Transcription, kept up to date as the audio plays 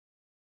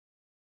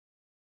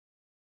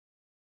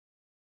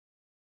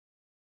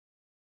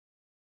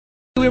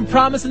We've been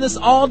promising this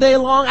all day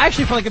long,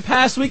 actually for like the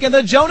past week, and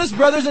the Jonas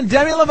Brothers and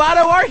Demi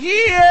Lovato are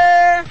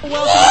here!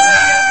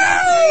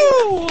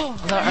 Welcome!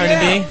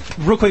 Yeah.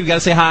 Real quick, we gotta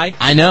say hi.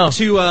 I know.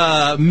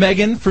 To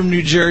Megan from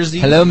New Jersey.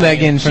 Hello,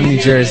 Megan from New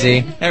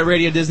Jersey. At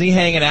Radio Disney,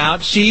 hanging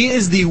out. She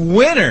is the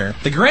winner,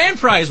 the grand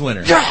prize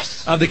winner.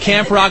 Yes! Of the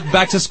Camp Rock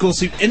Back to School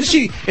suit. Isn't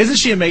she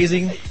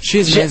amazing? She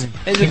is amazing.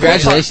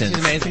 Congratulations. She's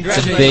amazing.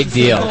 Congratulations. It's a big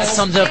deal. That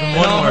sums up in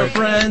one word.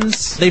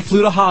 Friends, they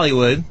flew to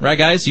Hollywood, right,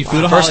 guys? You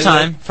flew to Hollywood. First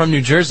time from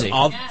New Jersey.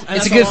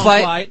 It's a good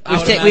flight.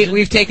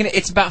 We've taken it.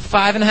 It's about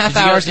 5.5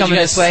 hours coming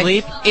this way.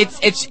 Sleep?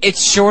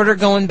 It's shorter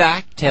going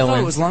back. Tailwind. I thought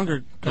it was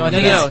longer.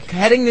 No,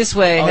 heading this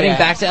way, heading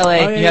back to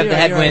LA. You have the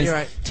headwinds. You're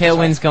right.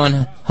 Tailwinds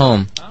going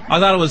home. I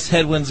thought it was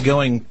headwinds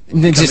going.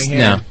 Just here.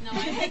 no.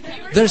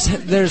 There's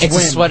It's wind. a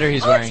sweater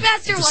he's wearing.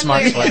 It's a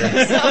smart sweater.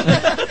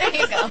 There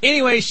you go.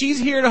 Anyway, she's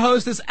here to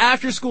host this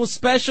after-school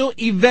special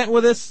event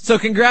with us. So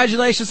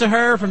congratulations to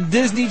her from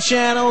Disney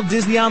Channel,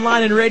 Disney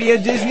Online, and Radio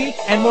Disney.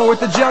 And more with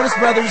the Jonas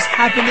Brothers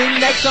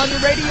happening next on your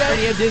radio.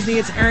 Radio Disney,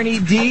 it's Ernie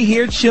D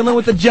here chilling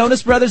with the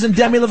Jonas Brothers and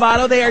Demi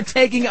Lovato. They are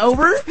taking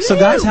over. So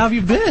guys, how have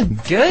you been?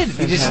 Good.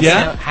 We just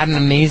had an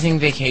amazing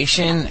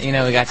vacation. You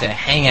know, we got to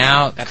hang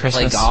out, got to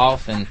play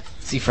golf, and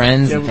see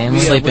friends and family.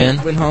 Sleep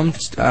in. Went home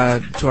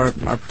to our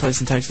place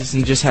in Texas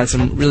and just had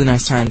some really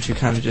nice time to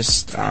kind of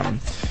just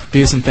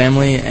be with some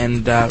family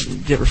and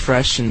get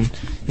refreshed and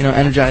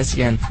energized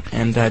again.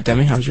 And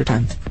Demi, how was your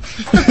time?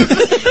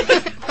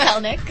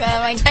 Well, Nick,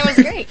 my time was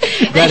great.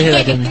 Glad to hear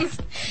that, Demi.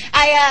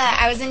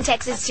 I was in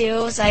Texas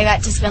too, so I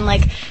got to spend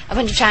like a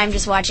bunch of time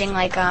just watching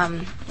like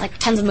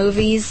tons of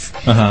movies.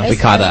 We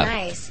caught up.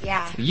 Nice,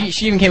 yeah.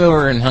 She even came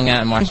over and hung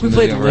out and watched. We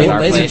played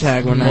laser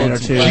tag one night or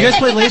two. You guys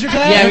played laser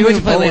tag? Yeah, we went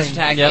to play laser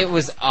tag. Yep. It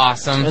was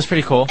awesome. It was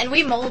pretty cool. And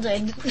we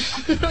molded.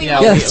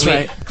 That's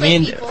right.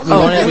 We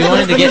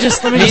wanted to get.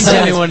 Me and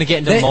Demi wanted to get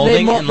into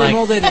molding. They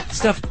molded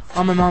stuff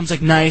on my mom's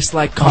nice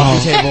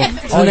coffee table.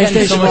 So the next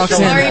day she walks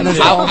in. And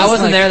I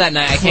wasn't there that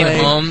night. I came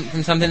home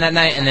from something that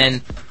night, and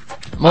then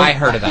I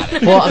heard about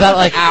it. Well,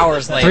 about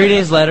hours later. 3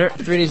 days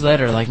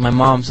later, my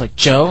mom's like,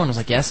 Joe, and I was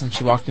like, yes, and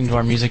she walked into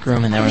our music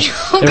room, and there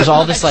was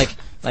all this like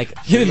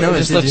you didn't know it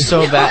just looked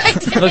so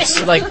bad.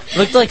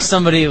 looked like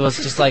somebody was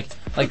just like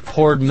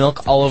poured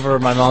milk all over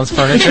my mom's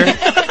furniture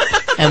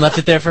and left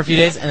it there for a few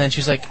days, and then she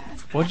was like,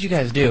 what did you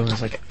guys do? And I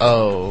was like,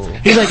 oh.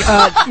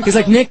 He's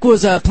like Nick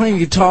was playing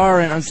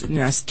guitar, and I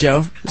said,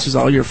 Joe, this was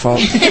all your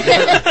fault.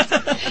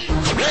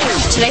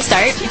 Should I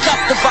start?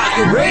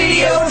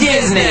 Radio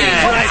Disney.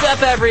 What's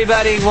up,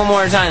 everybody? One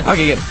more time.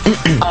 Okay, good.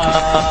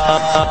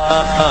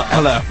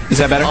 Hello. Is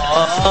that better?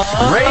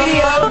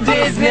 Radio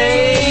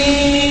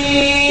Disney.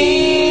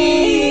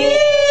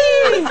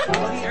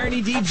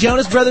 Ernie D,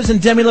 Jonas Brothers, and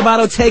Demi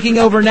Lovato taking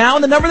over now.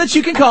 And the number that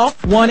you can call,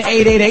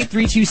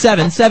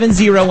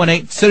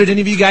 1-888-327-7018. So did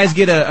any of you guys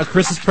get a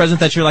Christmas present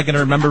that you're going to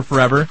remember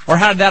forever? Or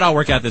how did that all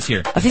work out this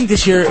year? I think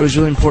this year it was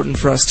really important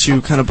for us to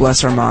kind of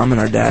bless our mom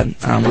and our dad.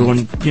 We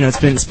wanted,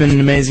 it's been an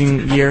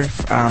amazing year,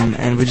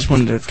 and we just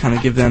wanted to kind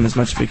of give them as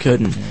much as we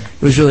could, and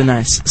it was really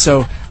nice.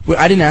 So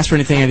I didn't ask for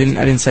anything. I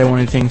didn't say I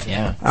wanted anything.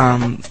 Yeah.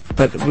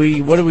 But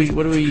what do we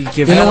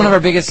give? One of our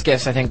biggest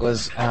gifts, I think,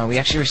 was we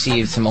actually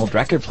received some old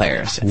record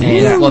players. And,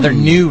 well, they're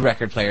new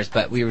record players,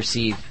 but we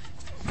received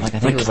I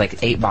think it was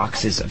 8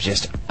 boxes of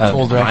just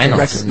old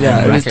vinyls.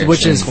 Records,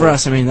 which is for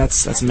us. I mean,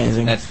 that's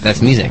amazing. That's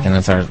music, and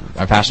that's our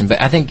passion.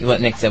 But I think what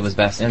Nick said was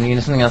best.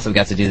 And something else that we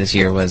got to do this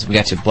year was we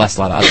got to bless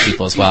a lot of other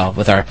people as well.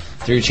 With our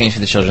Through Change for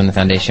the Children, the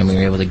foundation, we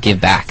were able to give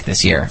back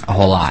this year a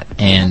whole lot.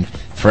 And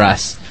for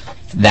us,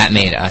 that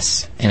made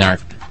us in our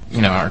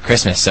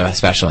Christmas so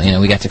special.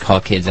 We got to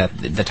call kids at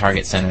the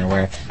Target Center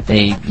where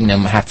they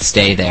have to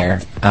stay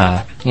there.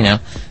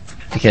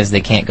 Because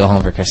they can't go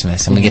home for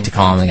Christmas, and we get to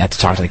call them, and we got to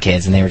talk to the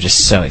kids, and they were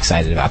just so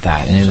excited about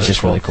that, and it was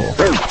just really cool.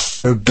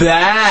 We're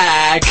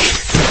back!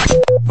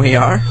 We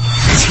are?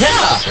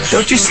 Yeah!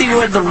 Don't you see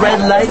where the red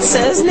light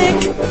says, Nick?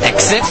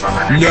 Exit?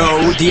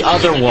 No, the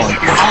other one.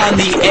 On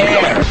the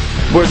air!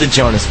 We're the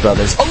Jonas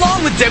Brothers,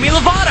 along with Demi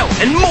Lovato,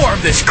 and more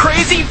of this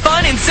crazy,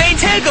 fun, insane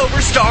takeover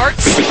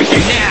starts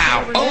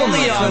now,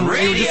 only on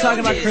Radio We were just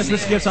talking about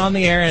Christmas gifts on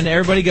the air, and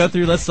everybody go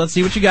through, let's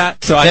see what you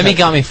got. So Demi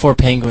got me 4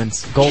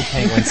 penguins, gold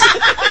penguins.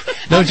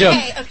 No joke.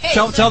 Okay.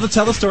 Tell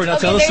the story now.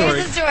 Tell the story.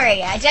 There's a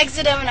story. I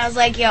texted him and I was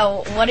like,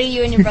 "Yo, what are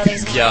you and your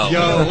brothers doing?" Yo.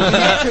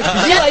 Just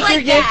like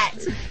that.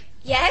 Yes.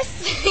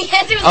 Yes.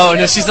 It was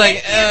no, she's like,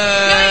 No,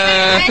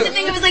 I had to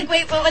think. It was like,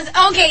 wait, what was?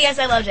 Okay, yes,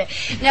 I loved it.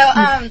 No,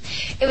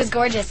 it was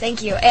gorgeous.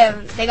 Thank you.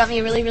 They got me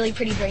a really, really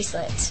pretty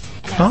bracelet.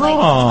 And I was like,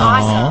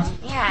 awesome.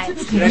 Yeah.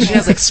 It actually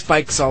has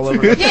spikes all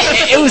over it.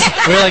 It was.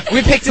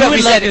 We picked it up.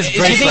 We said, "Do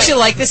you think she'll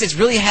like this? It's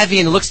really heavy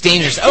and it looks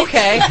dangerous."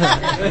 Okay.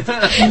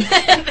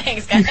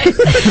 Thanks,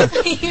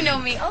 guys. You know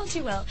me all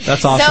too well.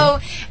 That's awesome.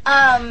 So,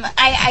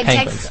 I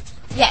text.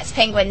 Yes,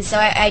 penguins. So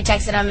I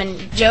texted him,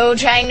 and Joe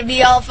trying to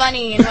be all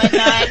funny and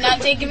whatnot,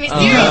 not taking me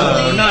seriously.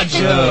 No, not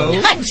Joe.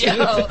 Not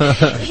Joe.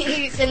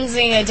 He sends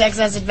me a text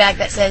message back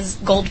that says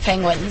gold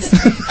penguins.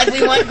 Like,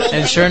 we want gold penguins.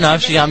 And sure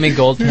enough, she got me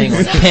gold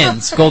penguin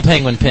pins. Gold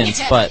penguin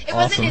pins, but it awesome.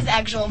 wasn't his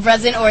actual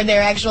present or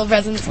their actual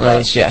presents.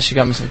 Right, yeah, she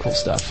got me some cool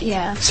stuff.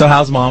 Yeah. So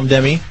how's Mom,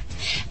 Demi?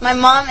 My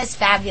mom is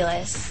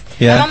fabulous.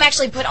 Yeah. My mom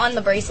actually put on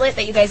the bracelet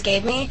that you guys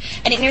gave me,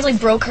 and it nearly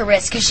broke her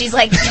wrist because she's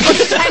like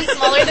 20 times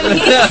smaller than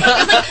me. I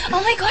was like,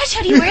 oh my gosh,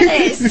 how do you wear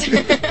this?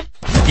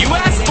 You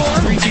asked for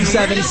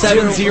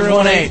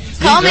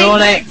 327-7018. Call me.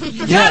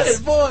 Yes.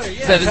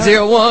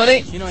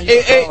 7018. You know, I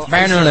used to call-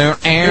 I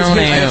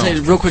gotta tell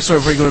you a real quick story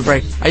before you go to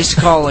break. I used to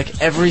call like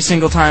every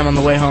single time on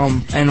the way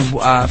home, and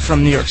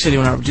from New York City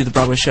when I would do the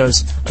Broadway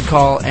shows, I'd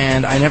call,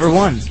 and I never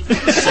won. So,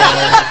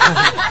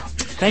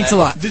 thanks a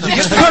lot. Did you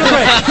just go to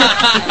break?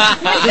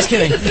 Just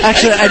kidding.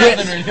 Actually, I did.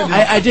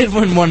 I did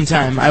win one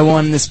time. I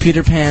won this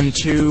Peter Pan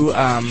 2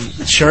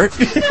 shirt,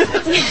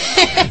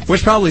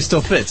 Which probably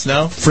still fits,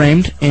 no?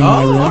 framed in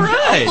my room. All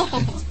right.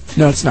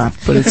 No, it's not,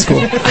 but it's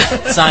cool.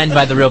 Signed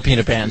by the real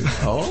Peter Pan.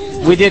 Oh.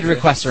 We did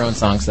request our own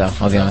songs, though,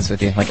 I'll be honest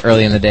with you. Like,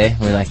 early in the day,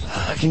 we were like,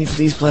 can you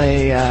please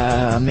play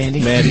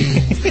Mandy?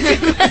 Mandy.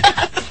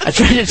 I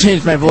tried to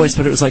change my voice,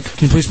 but it was like,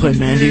 can you please play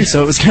Mandy?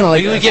 So it was kind of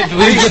like... We would get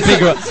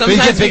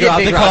bigger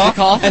out the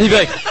call, and he'd be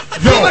like,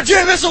 Play my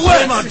jam, it's a win!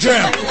 Play my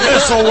jam,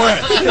 it's a win!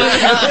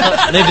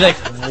 and they'd be like,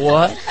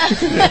 what?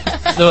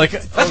 They're like,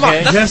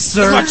 okay. Yes,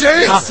 sir. That's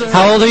my jam.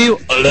 How old are you?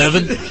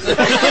 11.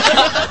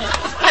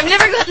 I've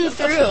never gotten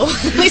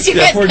through. At least you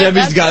Yeah, guys poor know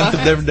Debbie's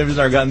that. Debbie's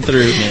not gotten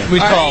through.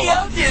 We'd call.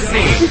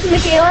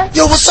 Michaela.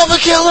 Yo, what's up,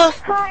 Michaela?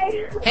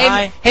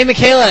 Hi. Hey,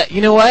 Michaela,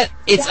 you know what?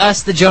 It's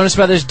us, the Jonas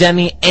Brothers,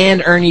 Demi,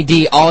 and Ernie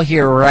D, all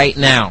here right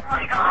now. Oh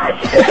my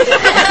gosh.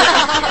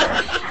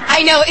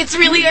 I know, it's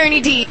really Ernie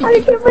D.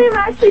 I can't believe I'm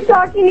actually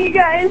talking to you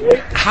guys.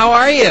 How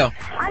are you?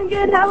 I'm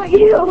good. How about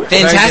you?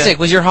 Fantastic.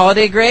 Was your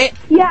holiday great?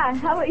 Yeah.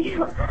 How about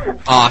you?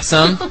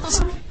 Awesome.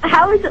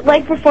 How was it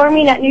like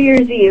performing at New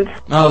Year's Eve?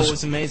 Oh, it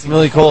was amazing.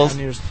 really cool.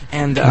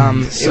 And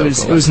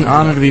it was an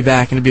honor to be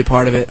back and to be a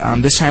part of it.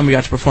 This time we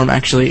got to perform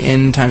actually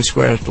in Times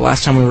Square. The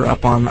last time we were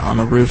up on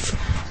a roof,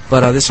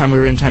 but this time we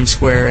were in Times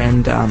Square,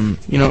 and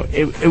you know,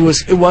 it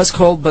was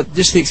cold, but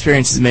just the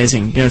experience is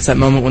amazing. You know, it's that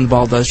moment when the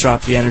ball does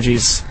drop, the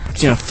energy's,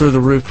 you know, through the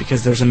roof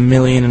because there's 1.5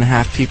 million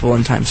people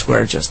in Times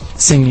Square just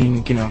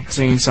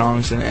singing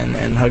songs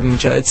and hugging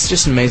each other. It's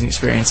just an amazing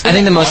experience. I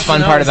think the most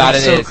fun part about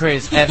it so is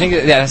crazy. I think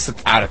that's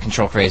out of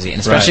control crazy,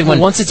 and especially Right. when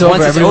Once it's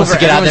over, everyone wants to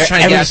get out there. everyone's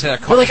trying to get out to their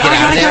car. We're like, get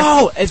out I there.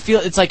 gotta go.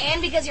 It's like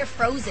And because you're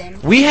frozen.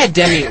 We had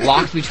Demi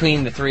locked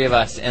between the three of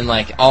us and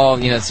like all,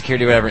 you know,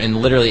 security or whatever, and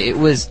literally it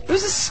was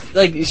just,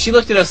 like, she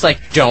looked at us like,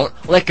 don't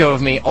let go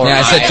of me, or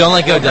I said, don't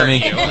let go,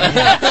 Demi.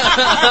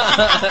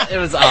 It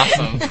was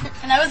awesome.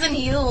 And I was in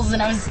heels,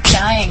 and I was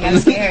dying. I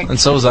was scared. And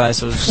so was I.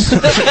 So it was just,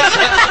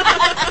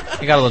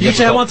 I got a little. You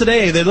should have difficult. one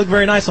today. They look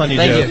very nice on you,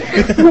 Joe.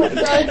 Thank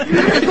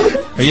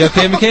you. Are you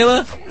okay,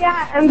 Michaela?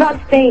 Yeah, I'm about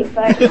to faint,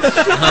 but Did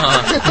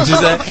you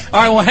say?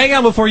 All right, well, hang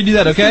on before you do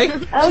that, okay?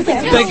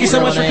 okay. Thank you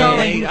so much for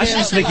calling. I should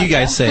just make you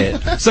guys say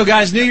it. So,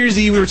 guys, New Year's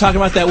Eve, we were talking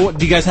about that.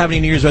 Do you guys have any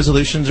New Year's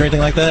resolutions or anything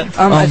like that?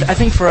 I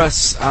think for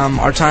us,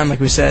 our time, like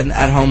we said,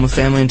 at home with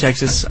family in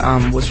Texas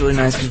was really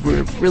nice because we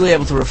were really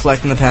able to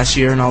reflect on the past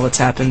year and all that's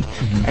happened,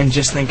 and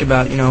just think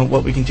about, you know,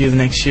 what we can do the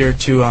next year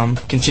to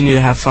continue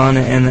to have fun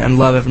and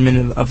love every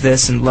minute of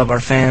this and love our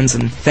fans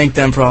and thank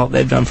them for all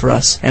they've done for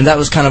us. And that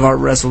was kind of our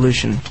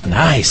resolution.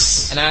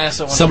 Nice. And I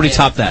also want Somebody to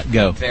top that.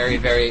 Go. very,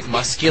 very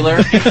muscular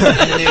in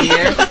the new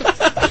year.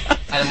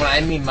 And when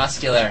I mean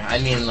muscular, I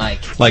mean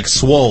Like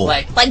swole.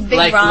 Like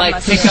Big Ron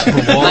pick up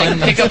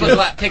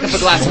pick up a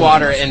glass of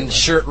water and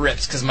shirt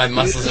rips because my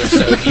muscles are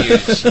so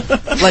huge.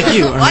 Like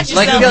you. Watch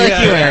Like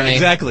yourself. you, Ernie.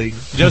 Exactly.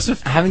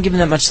 Joseph? I haven't given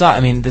that much thought.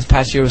 I mean, this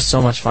past year was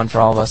so much fun for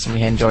all of us, and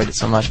we enjoyed it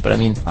so much. But I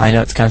mean, I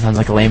know it kind of sounds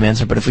like a lame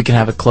answer, but if we can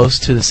have it close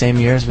to the same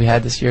year as we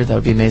had this year, that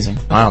would be amazing.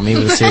 I don't know,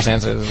 maybe the serious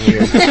answer is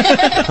weird.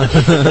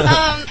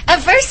 At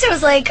first, it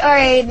was like, all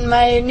right,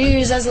 my New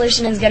Year's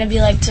resolution is gonna be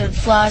like to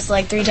floss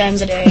like 3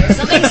 times a day or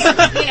something,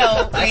 you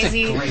know,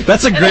 crazy.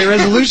 That's a great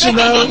resolution,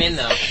 though. I'm in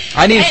though.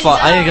 I need And,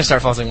 I need to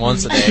start flossing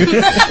once a day.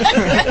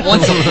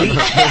 Once a week.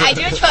 I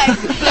do it twice.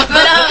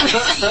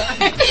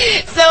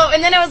 But so,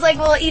 and then I was like,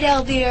 well, eat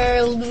healthier,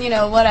 you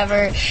know,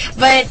 whatever.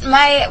 But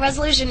my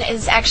resolution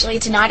is actually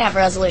to not have a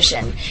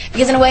resolution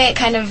because in a way it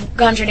kind of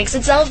contradicts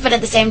itself, but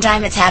at the same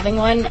time it's having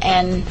one,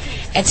 and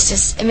it's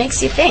just, it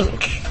makes you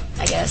think,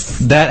 I guess.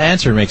 That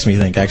answer makes me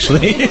think,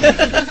 actually.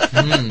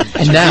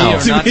 And now,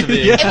 Or not to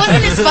be. It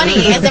wasn't as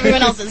funny as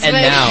everyone else's. And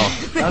but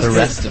now, the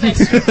rest of us.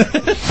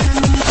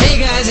 Hey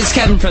guys, it's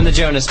Kevin from the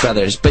Jonas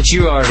Brothers, but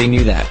you already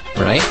knew that,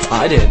 right?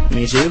 I did.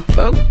 Me too.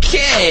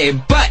 Okay,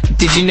 but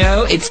did you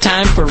know it's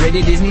time for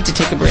Radio Disney to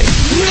take a break?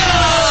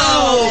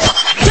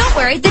 Don't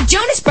worry, the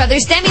Jonas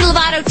Brothers Demi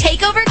Lovato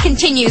Takeover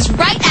continues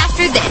right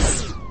after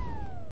this.